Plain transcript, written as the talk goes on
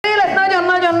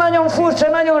nagyon furcsa,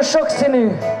 nagyon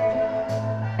sokszínű.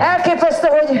 Elképesztő,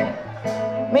 hogy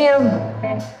milyen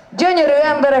gyönyörű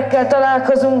emberekkel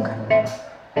találkozunk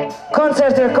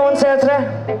koncertről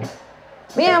koncertre.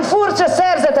 Milyen furcsa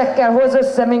szerzetekkel hoz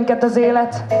össze minket az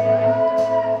élet.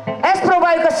 Ezt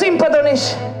próbáljuk a színpadon is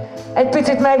egy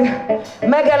picit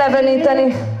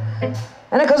megeleveníteni.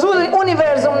 Ennek az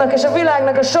univerzumnak és a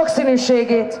világnak a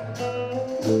sokszínűségét.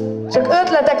 Csak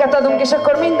ötleteket adunk, és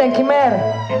akkor mindenki mer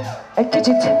egy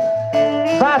kicsit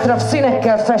bátrabb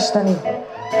színekkel festeni.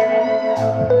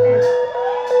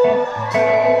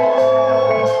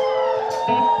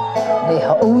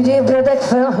 Néha úgy ébredek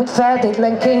fel, hogy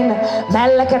feltétlen kéne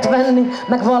melleket venni,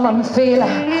 meg valamiféle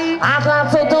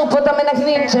átlátszó tópot, aminek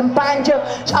nincsen pántja,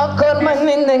 és akkor majd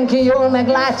mindenki jól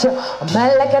meglátja. A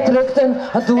melleket rögtön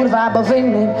a durvába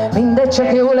vinném, mindegy,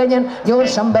 csak jó legyen,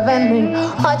 gyorsan bevenném.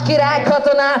 Hagy király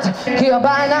katonát,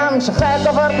 kiabálnám, és a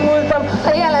felkavart múltam,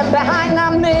 a jelenbe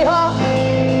hánynám néha.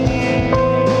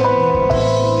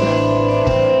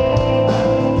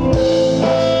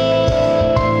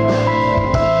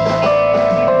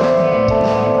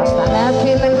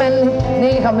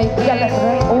 Néha még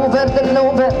keletre, over the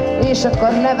nowhere, és akkor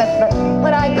nevetve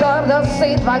rájkarddal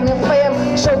szétvágni a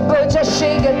fejem, sok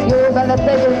bölcsességet jól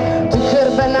beletegyek.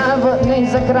 Tükörben állva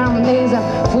nézek rám, nézem,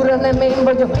 fura nem én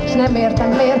vagyok, s nem értem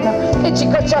miért nem.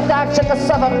 Kicsik a csaták, csak a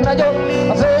szavak nagyok,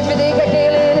 a völgyvidékek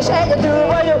élén és egyedül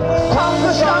vagyok.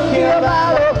 Hangosan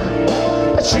kiabálok,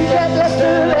 hogy siket lesz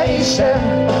tőle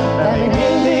Isten, de még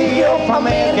mindig jobb, ha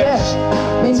mérges,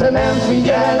 mint ha nem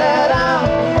figyelne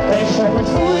rám. És hogy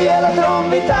fújj el a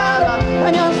trombitára,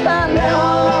 hogy aztán ne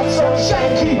hallatszon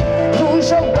senki. Túl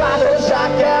sok bátorság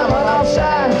kell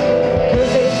manapság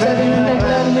középszerűnek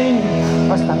lenni.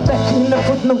 Aztán be kéne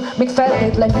futnom, még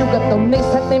feltétlen nyugatom.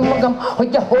 Nézhetném magam,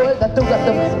 hogy a holdat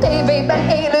ugatom. Tévében,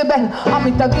 élőben,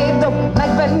 amit a gép dob,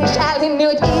 megvenni és elhinni,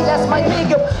 hogy így lesz majd még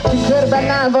jobb. Tükörben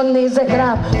állva nézek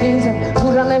rám, nézem,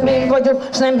 fura nem én vagyok,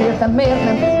 s nem értem miért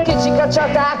nem. Kicsik a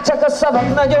csaták, csak a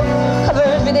szavak nagyok, a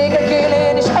völgyvidékek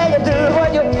élén is egyedül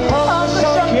vagyok.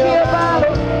 Hangosan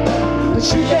kiabálok, hogy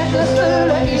süket lesz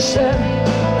tőle Isten,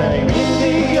 de még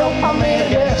mindig jobb, ha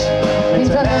mérges,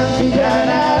 mint ha nem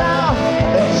figyelne rá.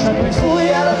 És hogy fújj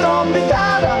el a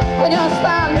trombitára, hogy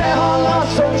aztán ne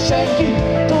hallasszon senki.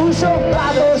 Túl sok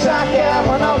bátorság kell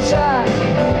manapság,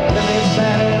 nem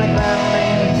észszerűnek lenni.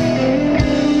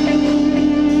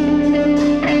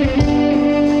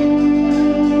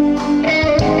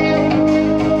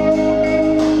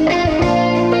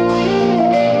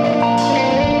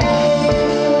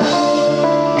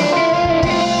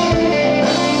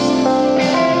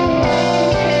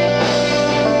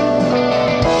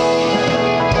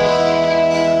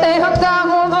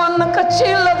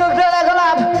 Csillagok, de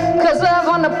legalább közel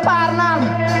van a párnám.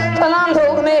 Talán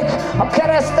lógnék a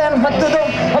kereszten, ha tudom,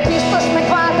 a biztos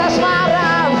megváltás vár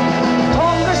rám.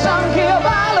 Hangosan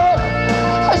kiabálok,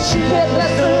 hogy siket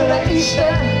lesz tőle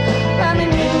Isten, de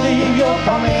még mindig jobb,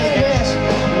 ha mérges,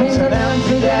 mint ha nem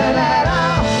figyelne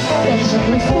rám. És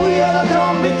hogy fújj el a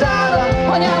trombitára,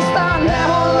 hogy aztán ne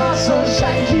hallasszon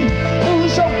senki. Túl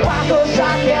sok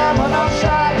bátorság kell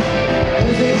manapság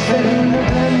középszerűnek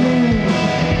lenni.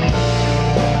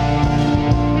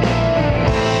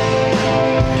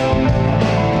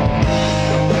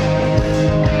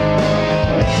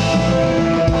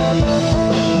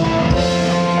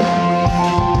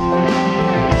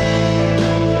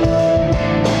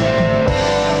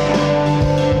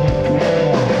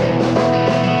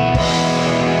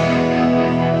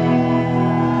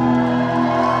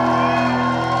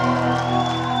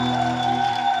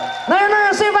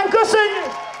 Nagyon-nagyon szépen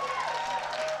köszönjük!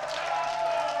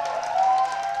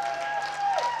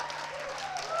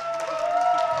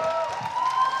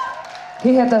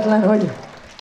 Hihetetlen, hogy